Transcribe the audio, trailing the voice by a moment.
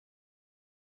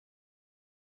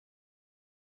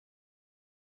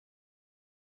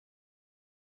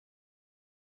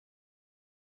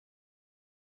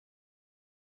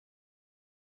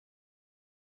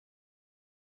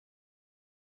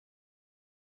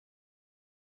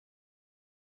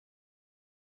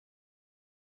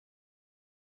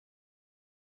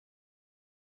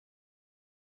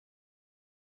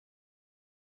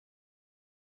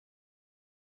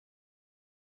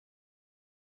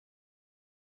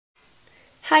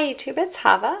Hi YouTube, it's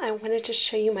Hava. I wanted to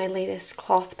show you my latest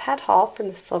cloth pad haul from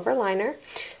the Silverliner.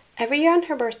 Every year on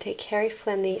her birthday, Carrie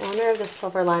Flynn, the owner of the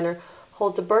Silverliner,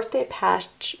 holds a birthday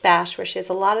bash where she has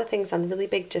a lot of things on really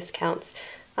big discounts,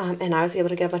 and I was able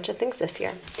to get a bunch of things this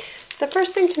year. The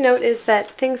first thing to note is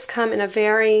that things come in a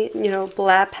very,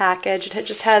 blah package. It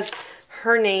just has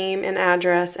her name and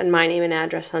address and my name and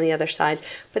address on the other side,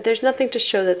 but there's nothing to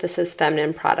show that this is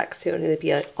feminine products, so you don't need to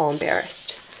be all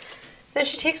embarrassed. Then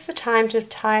she takes the time to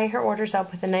tie her orders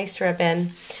up with a nice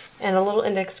ribbon and a little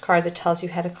index card that tells you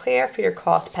how to clear for your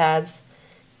cloth pads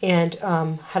and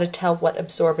how to tell what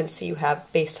absorbency you have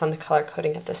based on the color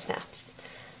coding of the snaps.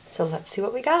 So let's see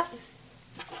what we got.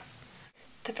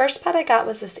 The first pad I got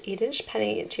was this 8-inch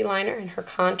penny liner in her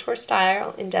contour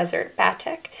style in Desert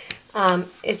Batik.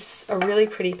 It's a really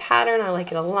pretty pattern. I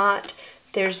like it a lot.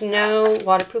 There's no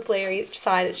waterproof layer each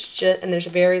side, and there's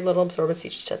very little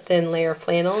absorbency, just a thin layer of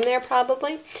flannel in there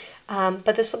probably.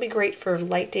 But this will be great for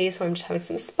light days when I'm just having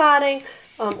some spotting,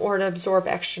 or to absorb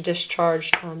extra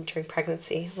discharge during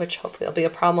pregnancy, which hopefully will be a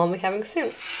problem I'll be having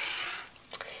soon.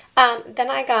 Then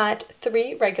I got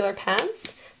 3 regular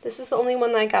pads. This is the only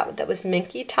one that I got that was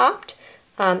minky topped.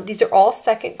 These are all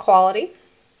second quality.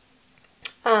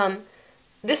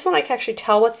 This one I can actually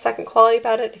tell what's second quality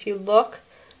about it. If you look,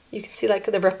 you can see like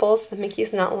the ripples. The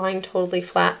minky's not lying totally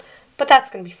flat, but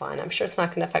that's going to be fine. I'm sure it's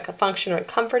not going to affect the function or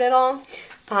comfort at all.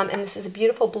 And this is a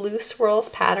beautiful blue swirls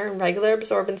pattern, regular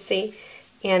absorbency,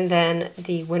 and then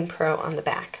the WinPro on the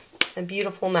back. And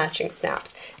beautiful matching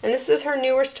snaps. And this is her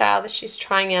newer style that she's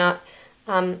trying out.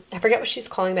 I forget what she's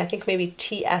calling it, I think maybe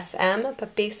TSM,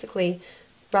 but basically,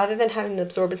 rather than having the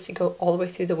absorbency go all the way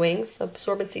through the wings, the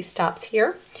absorbency stops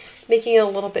here, making it a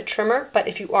little bit trimmer. But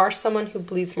if you are someone who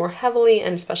bleeds more heavily,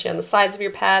 and especially on the sides of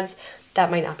your pads, that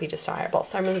might not be desirable.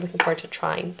 So I'm really looking forward to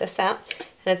trying this out.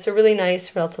 And it's a really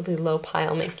nice, relatively low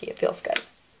pile minky. It feels good.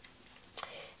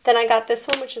 Then I got this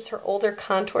one, which is her older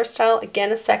contour style.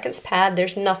 Again, a seconds pad.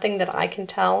 There's nothing that I can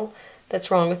tell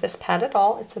that's wrong with this pad at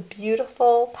all. It's a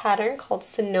beautiful pattern called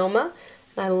Sonoma.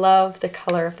 And I love the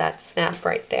color of that snap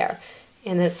right there.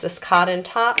 And it's this cotton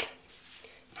top,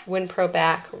 WinPro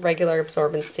back, regular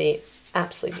absorbency,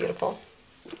 absolutely beautiful.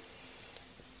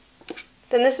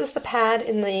 Then this is the pad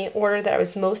in the order that I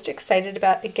was most excited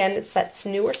about. Again, it's that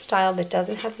newer style that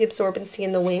doesn't have the absorbency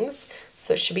in the wings,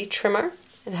 so it should be trimmer.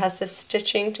 It has this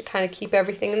stitching to kind of keep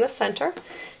everything in the center.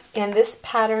 And this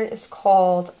pattern is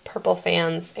called Purple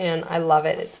Fans, and I love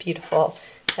it. It's beautiful.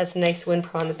 It has a nice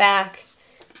WinPro on the back,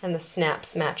 and the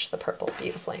snaps match the purple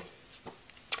beautifully.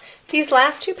 These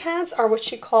last 2 pads are what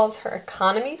she calls her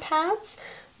economy pads,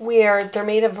 where they're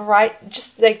made of variety,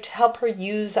 just like to help her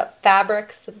use up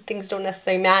fabrics that things don't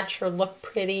necessarily match or look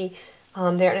pretty. They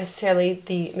aren't necessarily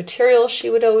the materials she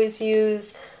would always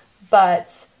use,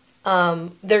 but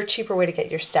they're a cheaper way to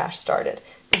get your stash started.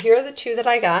 And here are the 2 that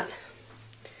I got.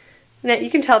 Now you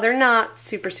can tell they're not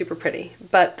super pretty,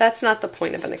 but that's not the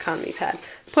point of an economy pad.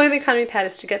 The point of the economy pad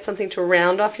is to get something to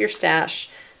round off your stash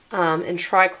and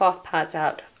try cloth pads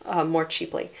out more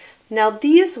cheaply. Now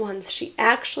these ones she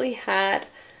actually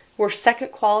were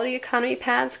second quality economy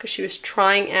pads because she was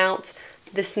trying out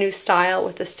this new style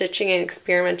with the stitching and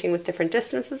experimenting with different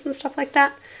distances and stuff like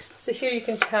that. So here you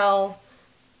can tell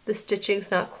the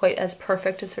stitching's not quite as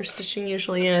perfect as her stitching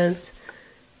usually is.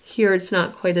 Here it's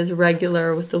not quite as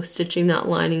regular with the stitching not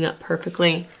lining up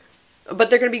perfectly. But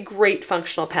they're going to be great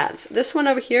functional pads. This one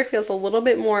over here feels a little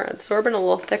bit more absorbent, a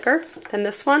little thicker than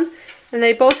this one. And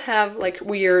they both have like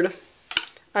weird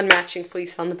unmatching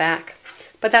fleece on the back.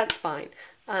 But that's fine.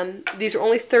 These are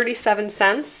only 37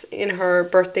 cents in her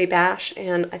birthday bash,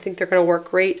 and I think they're going to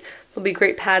work great. They'll be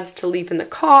great pads to leave in the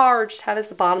car or just have at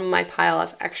the bottom of my pile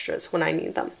as extras when I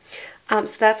need them.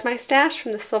 So that's my stash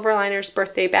from the Silverliner's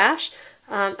birthday bash.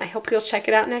 I hope you'll check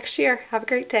it out next year. Have a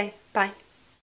great day. Bye.